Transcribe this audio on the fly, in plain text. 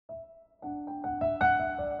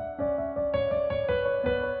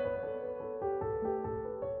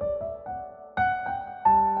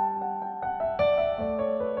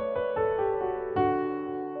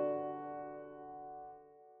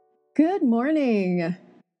Good morning.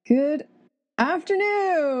 Good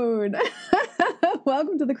afternoon.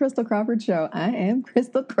 Welcome to the Christel Crawford Show. I am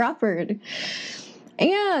Christel Crawford.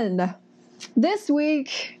 And this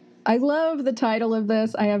week, I love the title of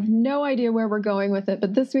this. I have no idea where we're going with it,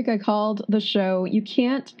 but this week I called the show, You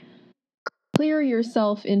Can't Clear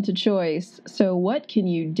Yourself into Choice. So what can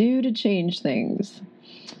you do to change things?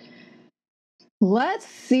 Let's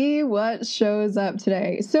see what shows up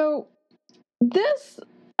today. So this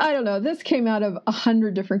came out of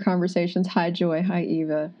 100 different conversations. Hi, Joy. Hi,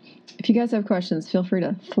 Eva. If you guys have questions, feel free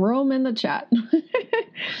to throw them in the chat.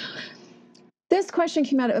 This question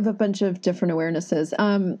came out of a bunch of different awarenesses.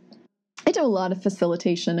 I do a lot of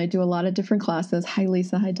facilitation. I do a lot of different classes. Hi,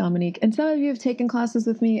 Lisa. Hi, Dominique. And some of you have taken classes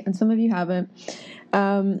with me, and some of you haven't.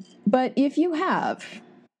 But if you have,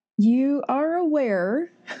 you are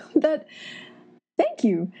aware that thank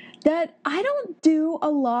you. That I don't do a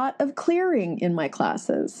lot of clearing in my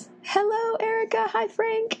classes. Hello, Erica. Hi,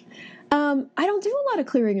 Frank. I don't do a lot of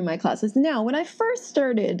clearing in my classes. Now, when I first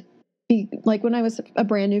started, when I was a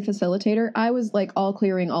brand new facilitator, I was like all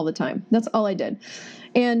clearing all the time. That's all I did.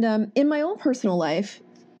 And in my own personal life,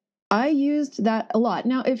 I used that a lot.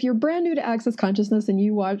 Now, if you're brand new to Access Consciousness and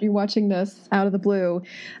you're watching this out of the blue,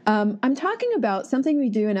 I'm talking about something we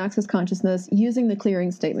do in Access Consciousness using the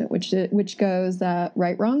clearing statement, which goes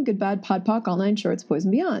right, wrong, good, bad, pod, poc, all nine shorts, boys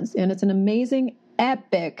and beyonds. And it's an amazing,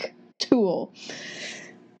 epic tool.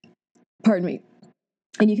 Pardon me.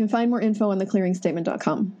 And you can find more info on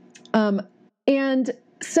theclearingstatement.com. And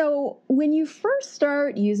so when you first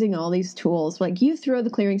start using all these tools, like you throw the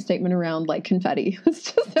clearing statement around like confetti.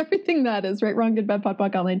 It's just everything that is, right, wrong, good, bad, pot,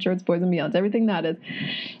 poc, online shorts, boys and beyonds, everything that is.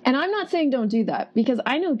 And I'm not saying don't do that, because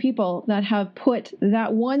I know people that have put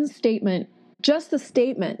that one statement, just the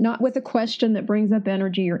statement, not with a question that brings up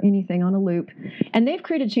energy or anything, on a loop, and they've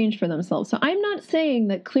created change for themselves. So I'm not saying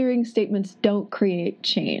that clearing statements don't create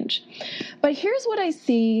change. But here's what I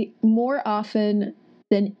see more often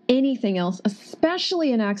than anything else,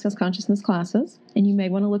 especially in Access Consciousness classes, and you may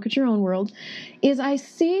want to look at your own world, is I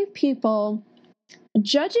see people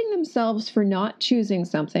judging themselves for not choosing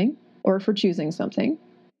something or for choosing something,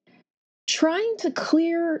 trying to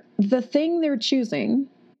clear the thing they're choosing,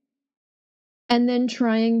 and then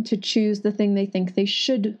trying to choose the thing they think they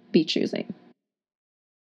should be choosing.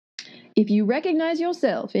 If you recognize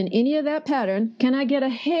yourself in any of that pattern, can I get a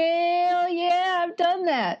hell yeah, I've done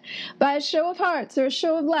that, by a show of hearts or a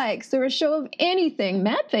show of likes or a show of anything?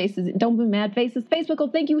 Mad faces. Don't be mad faces. Facebook will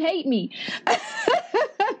think you hate me.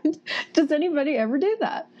 Does anybody ever do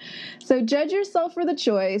that? So judge yourself for the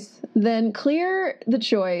choice, then clear the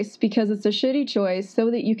choice because it's a shitty choice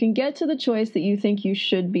so that you can get to the choice that you think you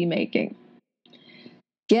should be making.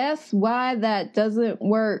 Guess why that doesn't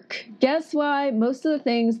work? Guess why most of the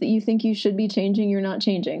things that you think you should be changing, you're not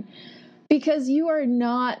changing? Because you are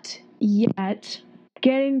not yet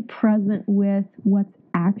getting present with what's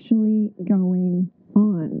actually going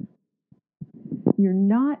on. You're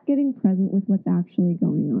not getting present with what's actually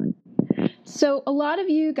going on. So a lot of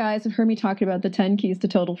you guys have heard me talking about the 10 keys to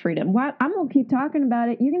total freedom. Well, I'm going to keep talking about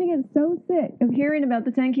it. You're going to get so sick of hearing about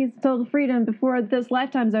the 10 keys to total freedom before this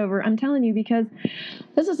lifetime's over. I'm telling you, because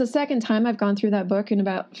this is the second time I've gone through that book in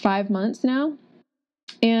about 5 months now.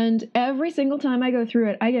 And every single time I go through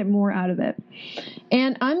it, I get more out of it.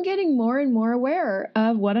 And I'm getting more and more aware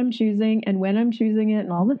of what I'm choosing and when I'm choosing it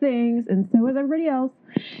and all the things. And so is everybody else.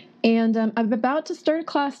 And I'm about to start a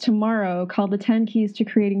class tomorrow called the 10 Keys to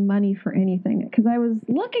Creating Money for Anything. Because I was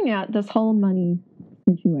looking at this whole money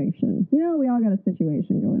situation. You know, we all got a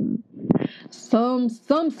situation going on.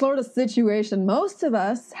 Some sort of situation. Most of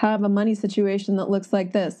us have a money situation that looks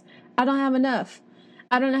like this. I don't have enough.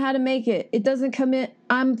 I don't know how to make it. It doesn't come in.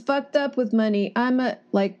 I'm fucked up with money.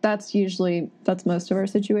 That's most of our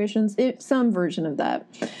situations. It's some version of that.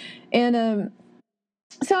 And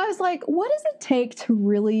so I was like, what does it take to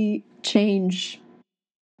really change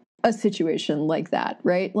a situation like that,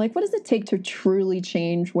 right? Like, what does it take to truly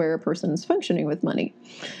change where a person is functioning with money?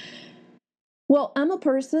 Well, I'm a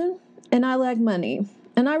person and I like money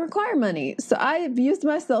and I require money. So I have used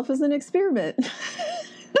myself as an experiment.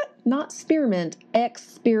 Not spearmint,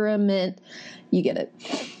 experiment. You get it.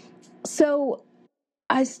 So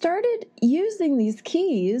I started using these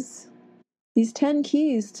keys, these 10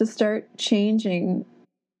 keys, to start changing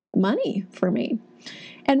money for me.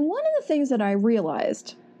 And one of the things that I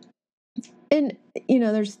realized, and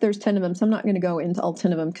there's 10 of them, so I'm not going to go into all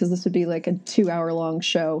 10 of them because this would be like a 2-hour long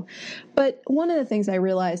show. But one of the things I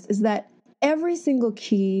realized is that every single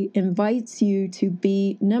key invites you to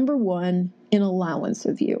be, number one, in allowance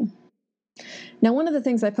of you. Now, one of the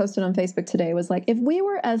things I posted on Facebook today was like, if we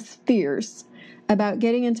were as fierce about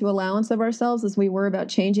getting into allowance of ourselves as we were about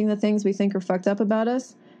changing the things we think are fucked up about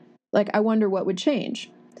us, like, I wonder what would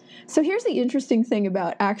change. So here's the interesting thing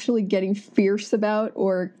about actually getting fierce about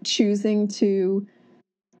or choosing to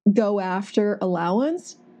go after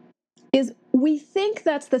allowance is we think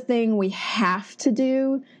that's the thing we have to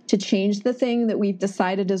do to change the thing that we've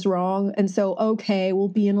decided is wrong. And so, okay, we'll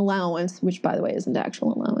be an allowance, which, by the way, isn't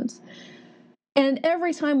actual allowance. And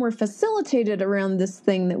every time we're facilitated around this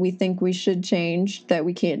thing that we think we should change, that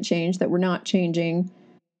we can't change, that we're not changing,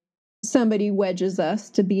 somebody wedges us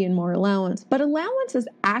to be in more allowance. But allowance is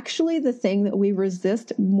actually the thing that we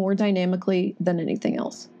resist more dynamically than anything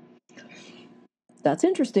else. That's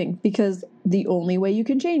interesting because the only way you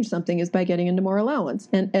can change something is by getting into more allowance.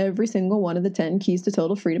 And every single one of the 10 keys to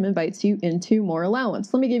total freedom invites you into more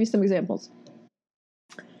allowance. Let me give you some examples.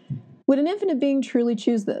 Would an infinite being truly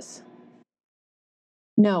choose this?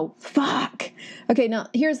 No. Fuck. Okay, now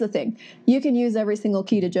here's the thing. You can use every single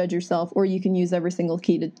key to judge yourself, or you can use every single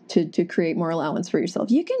key to create more allowance for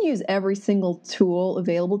yourself. You can use every single tool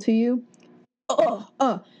available to you.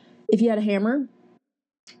 If you had a hammer,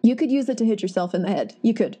 you could use it to hit yourself in the head.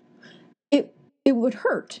 You could. It would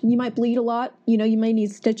hurt. You might bleed a lot. You know, you may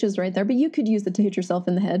need stitches right there, but you could use it to hit yourself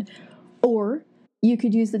in the head. Or you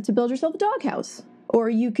could use it to build yourself a doghouse. Or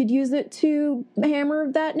you could use it to hammer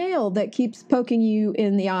that nail that keeps poking you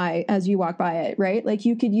in the eye as you walk by it, right? Like,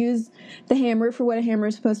 you could use the hammer for what a hammer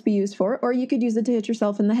is supposed to be used for, or you could use it to hit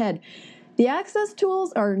yourself in the head. The access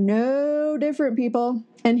tools are no different, people.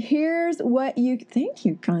 And here's what thank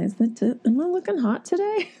you guys. Am I looking hot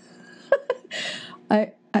today?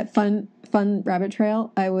 Fun rabbit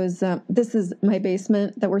trail. I was, this is my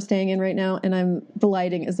basement that we're staying in right now, and the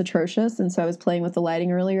lighting is atrocious, and so I was playing with the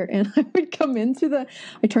lighting earlier, and I would come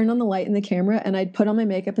I turned on the light in the camera, and I'd put on my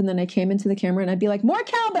makeup, and then I came into the camera, and I'd be like, more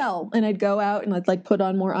cowbell! And I'd go out, and I'd, like, put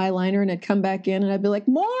on more eyeliner, and I'd come back in, and I'd be like,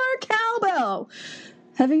 more cowbell!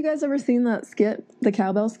 Have you guys ever seen that skit, the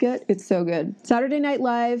cowbell skit? It's so good. Saturday Night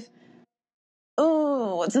Live.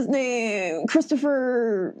 Oh, what's his name?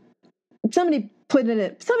 Christopher... Somebody put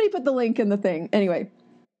the link in the thing. Anyway,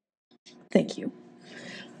 thank you.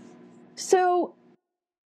 So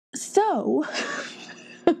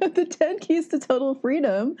the 10 keys to total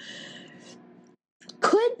freedom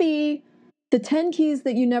could be the 10 keys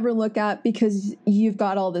that you never look at because you've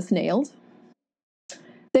got all this nailed.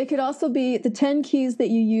 They could also be the 10 keys that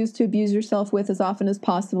you use to abuse yourself with as often as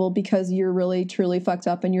possible because you're really, truly fucked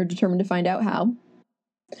up and you're determined to find out how.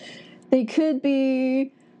 They could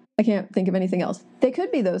be... I can't think of anything else. They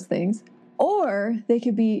could be those things, or they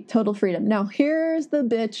could be total freedom. Now, here's the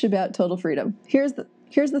bitch about total freedom. Here's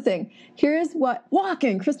the thing. Here's what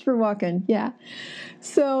Christopher Walken. Yeah.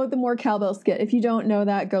 So the more cowbell skit. If you don't know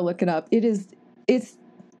that, go look it up. It's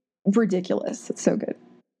ridiculous. It's so good.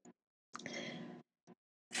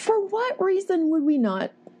 For what reason would we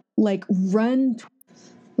not run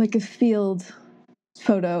like a field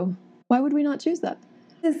photo? Why would we not choose that?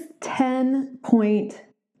 This 10-point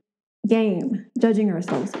game, judging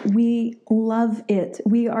ourselves. We love it.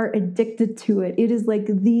 We are addicted to it. It is like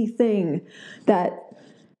the thing that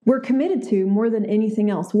we're committed to more than anything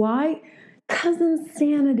else. Why? Because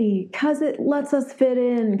insanity, because it lets us fit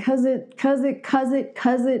in, because it,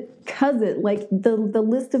 like the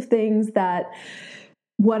list of things that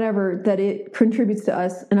it contributes to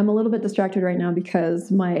us. And I'm a little bit distracted right now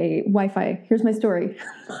because my Wi-Fi, here's my story.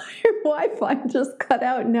 My Wi-Fi just cut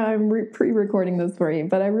out. Now I'm pre-recording this for you,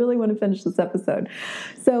 but I really want to finish this episode.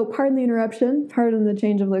 So pardon the interruption, pardon the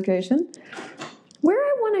change of location. Where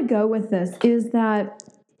I want to go with this is that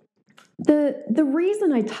the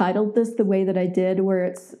reason I titled this the way that I did,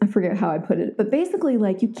 where I forget how I put it, but basically,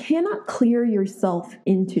 you cannot clear yourself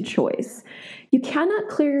into choice. You cannot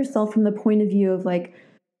clear yourself from the point of view of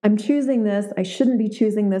I'm choosing this, I shouldn't be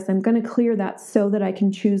choosing this, I'm going to clear that so that I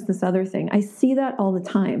can choose this other thing. I see that all the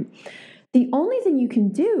time. The only thing you can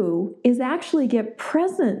do is actually get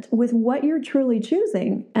present with what you're truly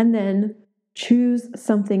choosing and then choose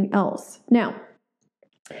something else. Now,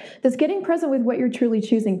 this getting present with what you're truly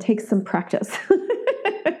choosing takes some practice.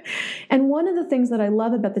 And one of the things that I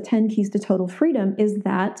love about the 10 keys to total freedom is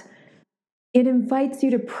that it invites you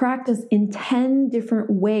to practice in 10 different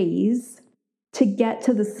ways to get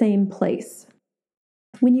to the same place.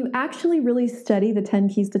 When you actually really study the 10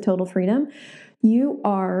 keys to total freedom, you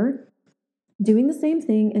are doing the same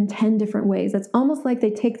thing in 10 different ways. It's almost like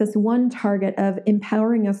they take this one target of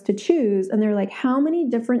empowering us to choose, and they're like, how many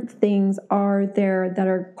different things are there that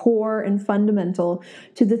are core and fundamental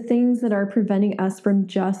to the things that are preventing us from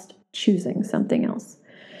just choosing something else?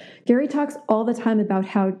 Gary talks all the time about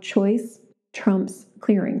how choice trumps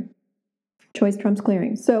clearing. Choice trumps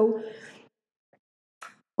clearing. So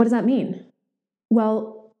What does that mean?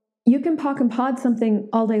 Well, you can POC and pod something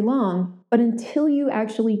all day long, but until you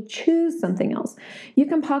actually choose something else. You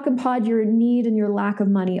can POC and pod your need and your lack of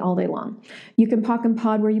money all day long. You can POC and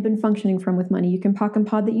pod where you've been functioning from with money. You can POC and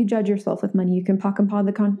pod that you judge yourself with money. You can POC and pod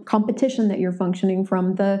the competition that you're functioning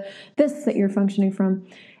from, this that you're functioning from.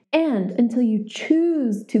 And until you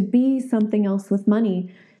choose to be something else with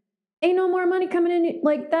money, ain't no more money coming in.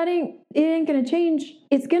 Like it ain't going to change.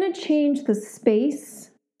 It's going to change the space.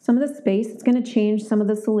 Some of the space, it's going to change some of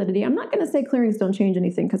the solidity. I'm not going to say clearings don't change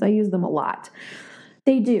anything because I use them a lot.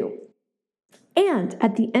 They do. And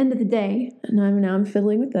at the end of the day, and now I'm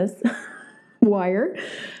fiddling with this wire,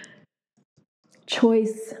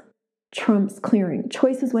 choice trumps clearing.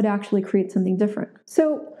 Choice is what actually creates something different.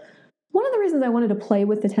 So one of the reasons I wanted to play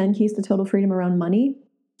with the 10 keys to total freedom around money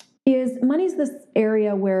is money's this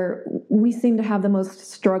area where we seem to have the most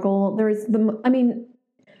struggle.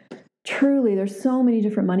 Truly, there's so many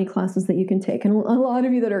different money classes that you can take. And a lot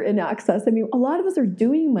of you that are in Access, a lot of us are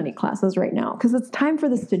doing money classes right now because it's time for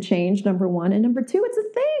this to change, number one. And number two, it's a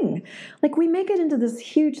thing. Like, we make it into this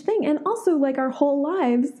huge thing. And also, like, our whole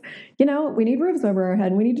lives, we need roofs over our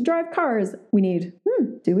head. We need to drive cars.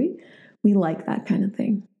 Do we? We like that kind of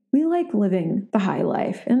thing. We like living the high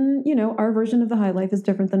life. And, our version of the high life is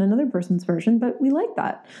different than another person's version, but we like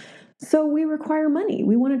that. So we require money.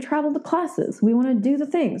 We want to travel to classes. We want to do the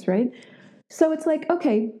things, right? So it's like,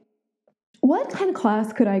 okay, what kind of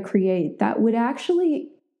class could I create that would actually,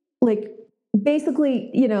 basically,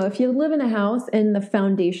 if you live in a house and the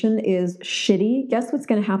foundation is shitty, guess what's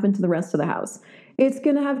going to happen to the rest of the house? It's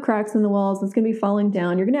going to have cracks in the walls. It's going to be falling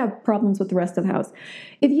down. You're going to have problems with the rest of the house.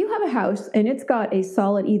 If you have a house and it's got a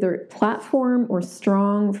solid either platform or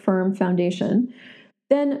strong, firm foundation,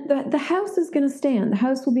 then the house is going to stand. The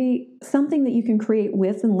house will be something that you can create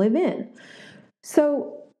with and live in.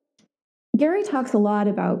 So Gary talks a lot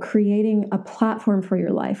about creating a platform for your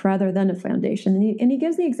life rather than a foundation. And he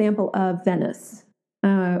gives the example of Venice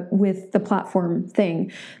with the platform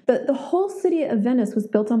thing. The whole city of Venice was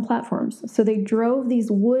built on platforms. So they drove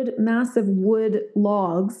these massive wood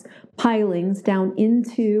logs, pilings down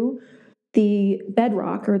into the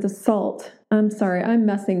bedrock or the salt. I'm sorry, I'm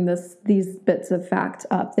messing these bits of fact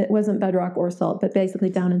up. It wasn't bedrock or salt, but basically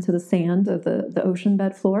down into the sand of the ocean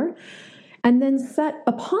bed floor. And then set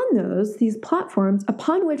upon these platforms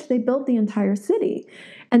upon which they built the entire city.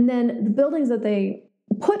 And then the buildings that they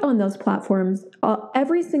put on those platforms,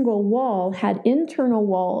 every single wall had internal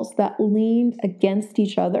walls that leaned against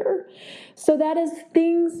each other. So that as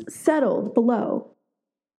things settled below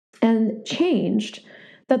and changed,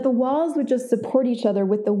 that the walls would just support each other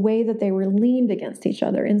with the way that they were leaned against each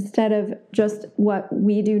other instead of just what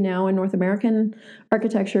we do now in North American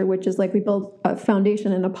architecture, which is like we build a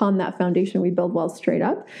foundation and upon that foundation we build walls straight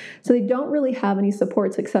up. So they don't really have any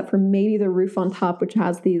supports except for maybe the roof on top, which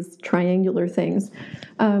has these triangular things.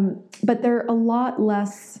 But they're a lot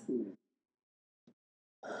less,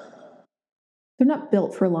 they're not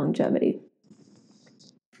built for longevity.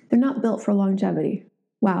 They're not built for longevity.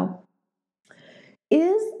 Wow.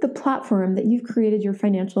 Is the platform that you've created your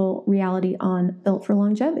financial reality on built for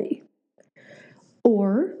longevity?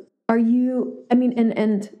 Or are you,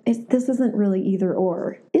 this isn't really either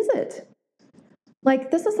or, is it? Like,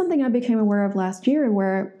 this is something I became aware of last year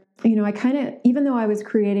where, I kind of, even though I was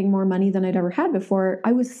creating more money than I'd ever had before,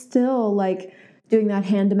 I was still like doing that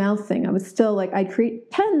hand-to-mouth thing. I was still like, I'd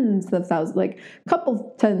create tens of thousands, like a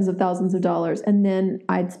couple tens of thousands of dollars, and then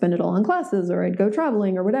I'd spend it all on classes or I'd go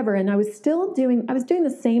traveling or whatever. And I was doing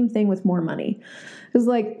the same thing with more money. It was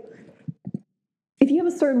like, if you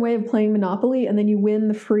have a certain way of playing Monopoly and then you win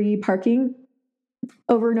the free parking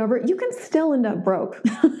over and over, you can still end up broke.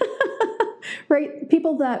 Right?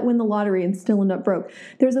 People that win the lottery and still end up broke.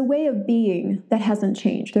 There's a way of being that hasn't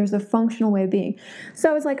changed. There's a functional way of being. So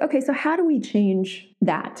I was like, okay, so how do we change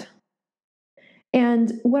that?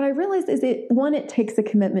 And what I realized is it takes a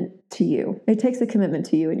commitment to you. It takes a commitment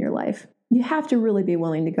to you in your life. You have to really be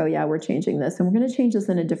willing to go, yeah, we're changing this and we're going to change this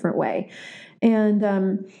in a different way. And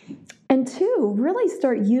two, really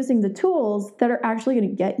start using the tools that are actually going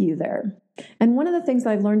to get you there. And one of the things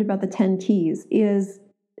I've learned about the 10 keys is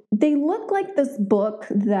they look like this book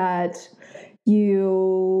that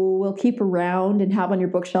you will keep around and have on your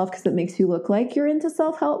bookshelf because it makes you look like you're into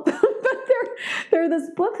self-help. But they're this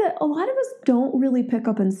book that a lot of us don't really pick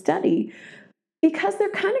up and study because they're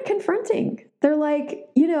kind of confronting. They're like,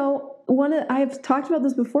 I've talked about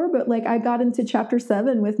this before, but like I got into chapter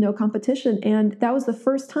 7 with no competition. And that was the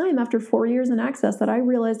first time after 4 years in Access that I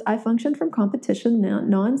realized I functioned from competition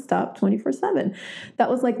nonstop 24/7. That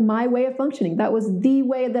was like my way of functioning. That was the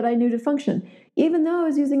way that I knew to function, even though I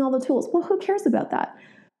was using all the tools. Well, who cares about that?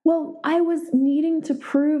 Well, I was needing to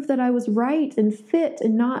prove that I was right and fit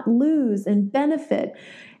and not lose and benefit.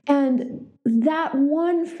 And that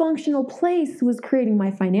one functional place was creating my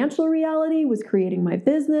financial reality, was creating my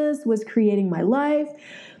business, was creating my life.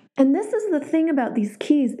 And this is the thing about these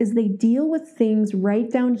keys is they deal with things right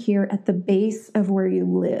down here at the base of where you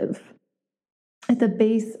live, at the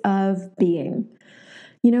base of being.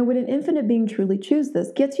 Would an infinite being truly choose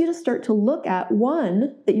this? Gets you to start to look at,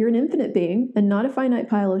 one, that you're an infinite being and not a finite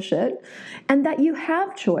pile of shit, and that you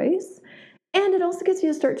have choice. And it also gets you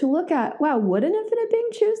to start to look at, wow, would an infinite being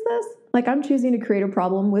choose this? Like, I'm choosing to create a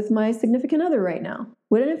problem with my significant other right now.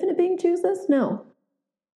 Would an infinite being choose this? No.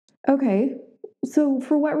 Okay, so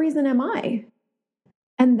for what reason am I?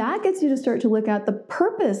 And that gets you to start to look at the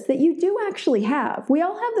purpose that you do actually have. We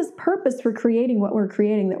all have this purpose for creating what we're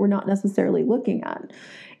creating that we're not necessarily looking at.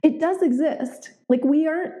 It does exist. Like, we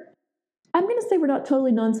aren't, I'm going to say we're not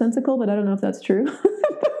totally nonsensical, but I don't know if that's true.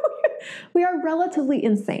 We are relatively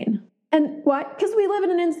insane. And why? Because we live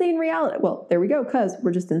in an insane reality. Well, there we go, because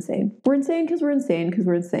we're just insane. We're insane because we're insane, because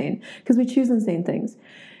we're insane, because we choose insane things.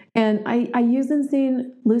 And I use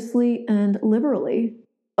insane loosely and liberally,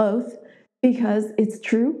 both, because it's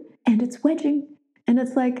true and it's wedging. And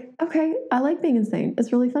it's like, okay, I like being insane.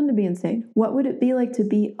 It's really fun to be insane. What would it be like to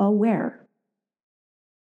be aware?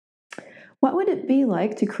 What would it be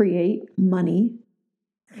like to create money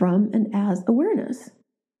from and as awareness?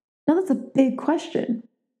 Now, that's a big question.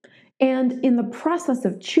 And in the process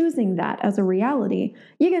of choosing that as a reality,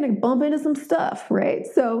 you're going to bump into some stuff, right?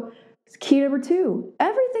 So, key number 2,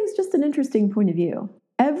 everything's just an interesting point of view.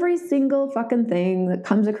 Every single fucking thing that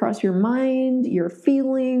comes across your mind, your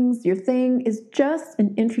feelings, your thing is just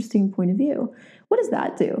an interesting point of view. What does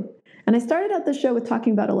that do? And I started out the show with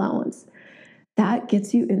talking about allowance. That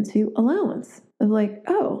gets you into allowance of like,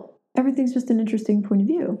 oh, everything's just an interesting point of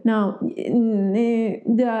view. Now,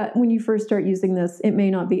 when you first start using this, it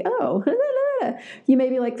may not be, oh, you may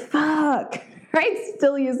be like, fuck, right?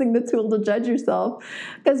 Still using the tool to judge yourself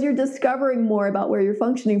because you're discovering more about where you're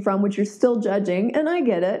functioning from, which you're still judging. And I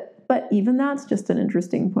get it, but even that's just an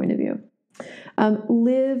interesting point of view.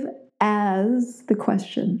 Live as the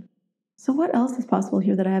question. So what else is possible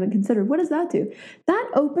here that I haven't considered? What does that do?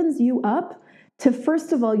 That opens you up to,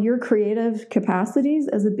 first of all, your creative capacities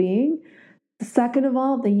as a being. Second of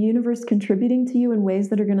all, the universe contributing to you in ways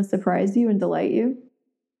that are going to surprise you and delight you.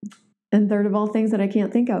 And third of all, things that I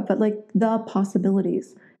can't think of, but like the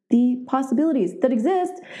possibilities that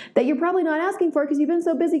exist that you're probably not asking for because you've been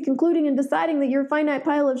so busy concluding and deciding that you're a finite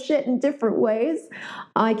pile of shit in different ways.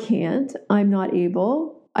 I can't. I'm not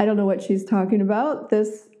able. I don't know what she's talking about.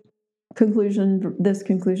 This conclusion,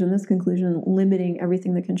 limiting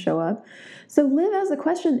everything that can show up. So live as a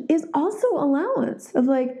question is also allowance of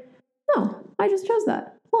like, oh, I just chose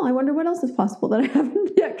that. Well, I wonder what else is possible that I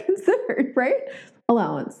haven't yet considered, right?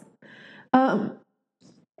 Allowance.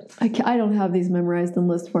 I don't have these memorized in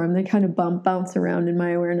list form. They kind of bounce around in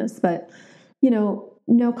my awareness, but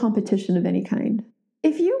no competition of any kind.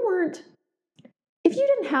 If you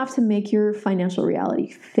didn't have to make your financial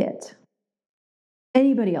reality fit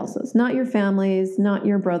anybody else's, not your family's, not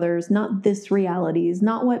your brother's, not this reality's,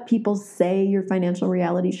 not what people say your financial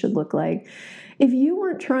reality should look like. If you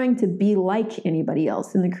weren't trying to be like anybody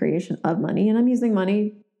else in the creation of money, and I'm using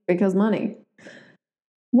money because money,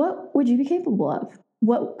 what would you be capable of?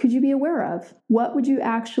 What could you be aware of? What would you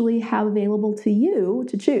actually have available to you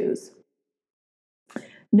to choose?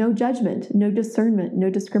 No judgment, no discernment, no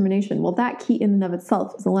discrimination. Well, that key in and of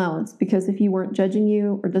itself is allowance, because if you weren't judging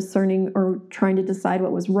you or discerning or trying to decide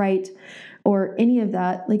what was right or any of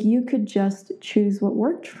that, like you could just choose what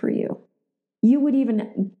worked for you.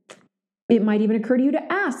 It might even occur to you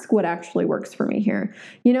to ask what actually works for me here.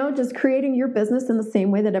 Just creating your business in the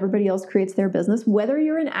same way that everybody else creates their business, whether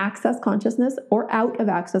you're in access consciousness or out of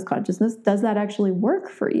access consciousness, does that actually work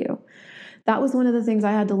for you? That was one of the things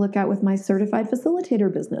I had to look at with my certified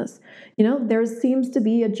facilitator business. There seems to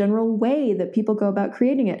be a general way that people go about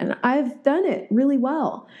creating it, and I've done it really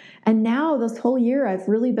well. And now this whole year, I've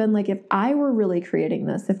really been like, if I were really creating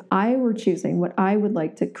this, if I were choosing what I would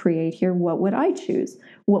like to create here, what would I choose?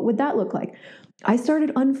 What would that look like? I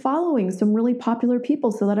started unfollowing some really popular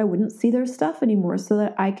people so that I wouldn't see their stuff anymore, so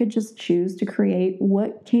that I could just choose to create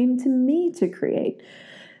what came to me to create.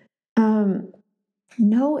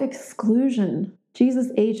 No exclusion.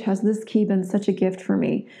 Jesus H has this key been such a gift for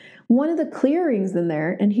me. One of the clearings in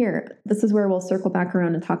there, and here, this is where we'll circle back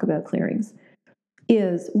around and talk about clearings,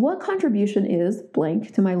 is what contribution is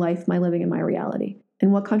blank to my life, my living, and my reality?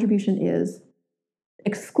 And what contribution is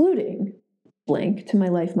excluding blank to my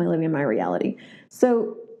life, my living, and my reality?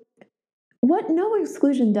 So what no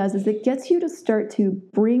exclusion does is it gets you to start to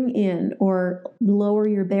bring in or lower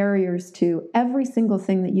your barriers to every single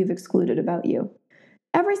thing that you've excluded about you.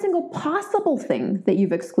 Every single possible thing that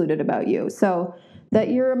you've excluded about you. So that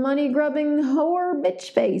you're a money-grubbing whore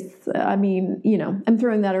bitch face. I mean, I'm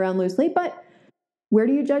throwing that around loosely, but where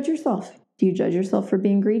do you judge yourself? Do you judge yourself for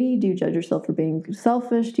being greedy? Do you judge yourself for being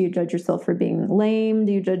selfish? Do you judge yourself for being lame?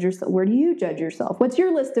 Do you judge yourself? Where do you judge yourself? What's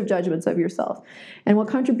your list of judgments of yourself? And what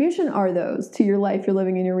contribution are those to your life you're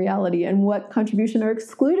living in your reality? And what contribution are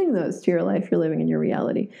excluding those to your life you're living in your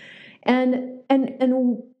reality? And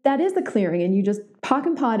that is the clearing, and you just pock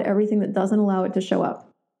and pod everything that doesn't allow it to show up.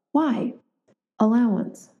 Why?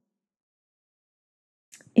 Allowance.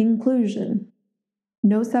 Inclusion.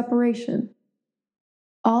 No separation.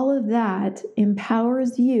 All of that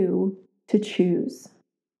empowers you to choose.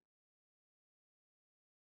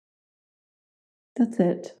 That's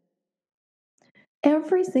it.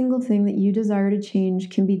 Every single thing that you desire to change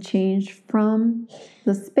can be changed from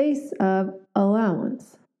the space of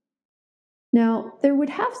allowance. Now, there would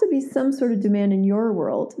have to be some sort of demand in your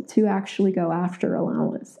world to actually go after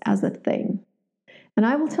allowance as a thing. And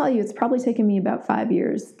I will tell you, it's probably taken me about 5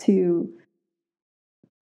 years to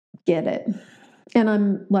get it. And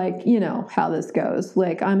I'm like, how this goes.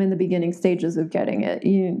 Like, I'm in the beginning stages of getting it.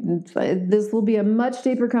 This will be a much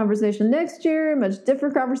deeper conversation next year, much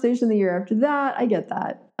different conversation the year after that. I get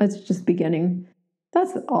that. It's just beginning.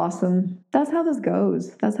 That's awesome. That's how this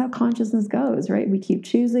goes. That's how consciousness goes, right? We keep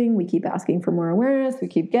choosing. We keep asking for more awareness. We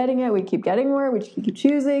keep getting it. We keep getting more. We keep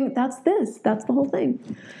choosing. That's this. That's the whole thing.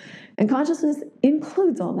 And consciousness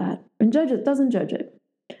includes all that and doesn't judge it.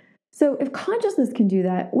 So if consciousness can do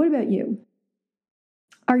that, what about you?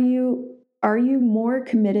 Are you more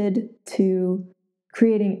committed to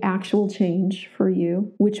creating actual change for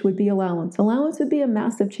you, which would be allowance? Allowance would be a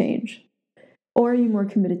massive change. Or are you more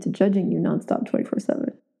committed to judging you nonstop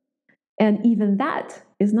 24/7? And even that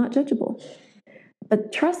is not judgeable.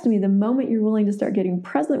 But trust me, the moment you're willing to start getting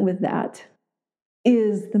present with that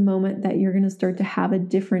is the moment that you're going to start to have a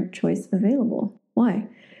different choice available. Why?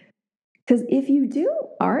 Because if you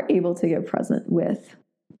are able to get present with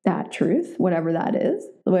that truth, whatever that is,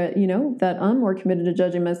 that I'm more committed to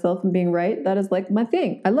judging myself and being right, that is like my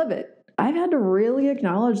thing. I love it. I've had to really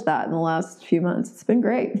acknowledge that in the last few months. It's been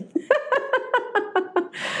great.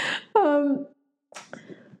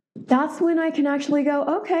 That's when I can actually go,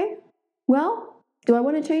 okay, well, do I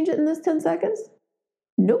want to change it in this 10 seconds?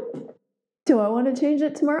 Nope. Do I want to change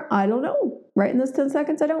it tomorrow? I don't know. Right in this 10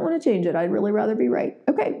 seconds, I don't want to change it. I'd really rather be right.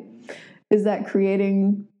 Okay. Is that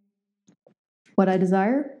creating what I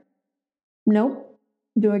desire? Nope.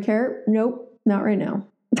 Do I care? Nope. Not right now.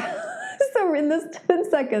 So in this 10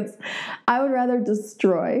 seconds, I would rather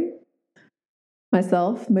destroy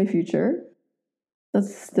myself, my future.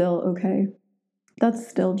 That's still okay. That's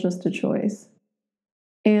still just a choice.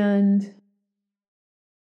 And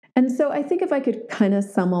so I think if I could kind of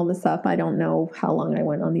sum all this up, I don't know how long I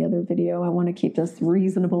went on the other video. I want to keep this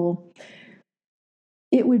reasonable.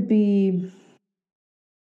 It would be,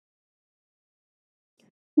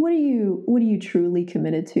 what are you truly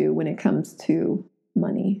committed to when it comes to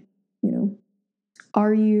money?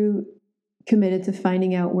 Are you committed to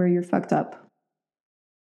finding out where you're fucked up?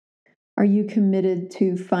 Are you committed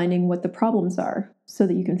to finding what the problems are so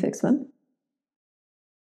that you can fix them?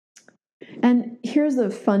 And here's a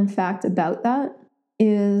fun fact about that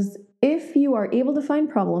is if you are able to find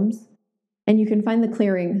problems and you can find the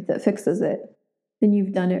clearing that fixes it, then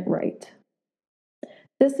you've done it right.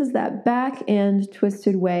 This is that back end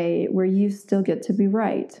twisted way where you still get to be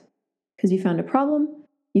right because you found a problem,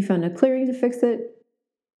 you found a clearing to fix it,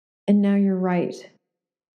 and now you're right.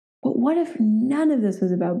 But what if none of this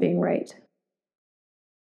was about being right?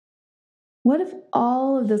 What if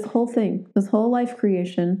all of this whole thing, this whole life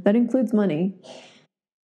creation, that includes money,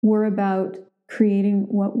 were about creating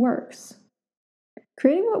what works?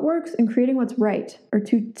 Creating what works and creating what's right are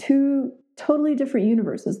two totally different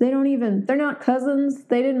universes. They're not cousins.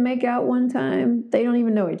 They didn't make out one time. They don't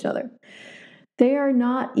even know each other. They are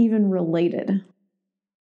not even related.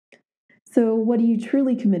 So what are you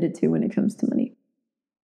truly committed to when it comes to money?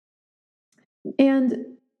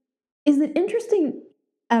 And is it interesting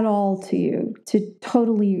at all to you to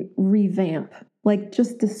totally revamp, like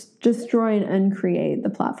just destroy and uncreate the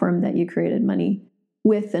platform that you created money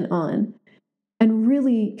with and on, and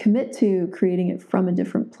really commit to creating it from a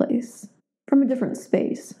different place, from a different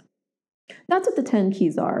space? That's what the 10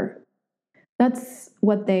 keys are. That's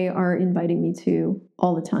what they are inviting me to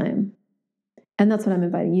all the time. And that's what I'm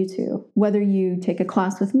inviting you to. Whether you take a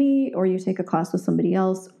class with me or you take a class with somebody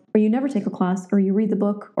else, or you never take a class or you read the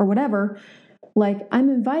book or whatever, Like, I'm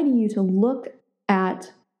inviting you to look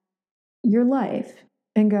at your life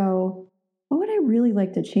and go, what would I really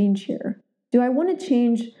like to change here? Do I want to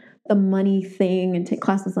change the money thing and take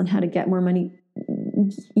classes on how to get more money?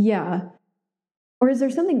 Yeah. Or is there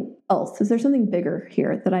something else? Is there something bigger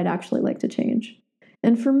here that I'd actually like to change?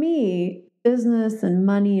 And for me, business and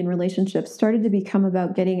money and relationships started to become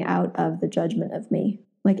about getting out of the judgment of me,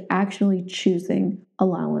 like actually choosing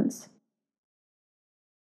allowance.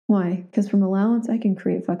 Why? Because from allowance, I can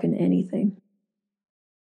create fucking anything.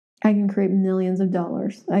 I can create millions of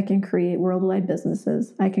dollars. I can create worldwide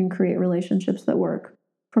businesses. I can create relationships that work.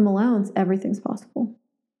 From allowance, everything's possible.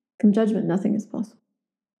 From judgment, nothing is possible.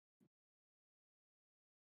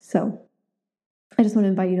 So I just want to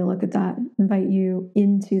invite you to look at that, invite you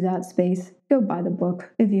into that space. Go buy the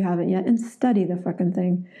book if you haven't yet and study the fucking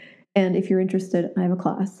thing. And if you're interested, I have a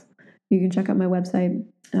class. You can check out my website.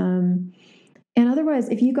 And otherwise,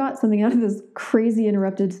 if you got something out of this crazy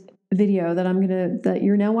interrupted video that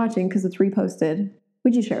you're now watching because it's reposted,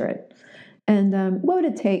 would you share it? And what would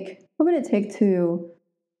it take? What would it take to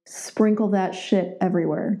sprinkle that shit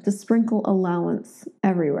everywhere? To sprinkle allowance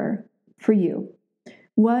everywhere for you?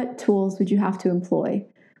 What tools would you have to employ?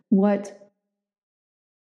 What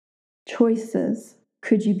choices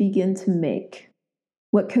could you begin to make?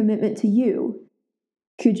 What commitment to you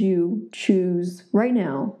could you choose right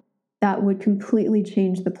now that would completely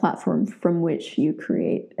change the platform from which you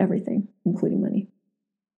create everything, including money?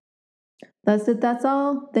 That's it. That's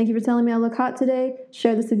all. Thank you for telling me I look hot today.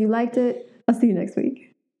 Share this if you liked it. I'll see you next week.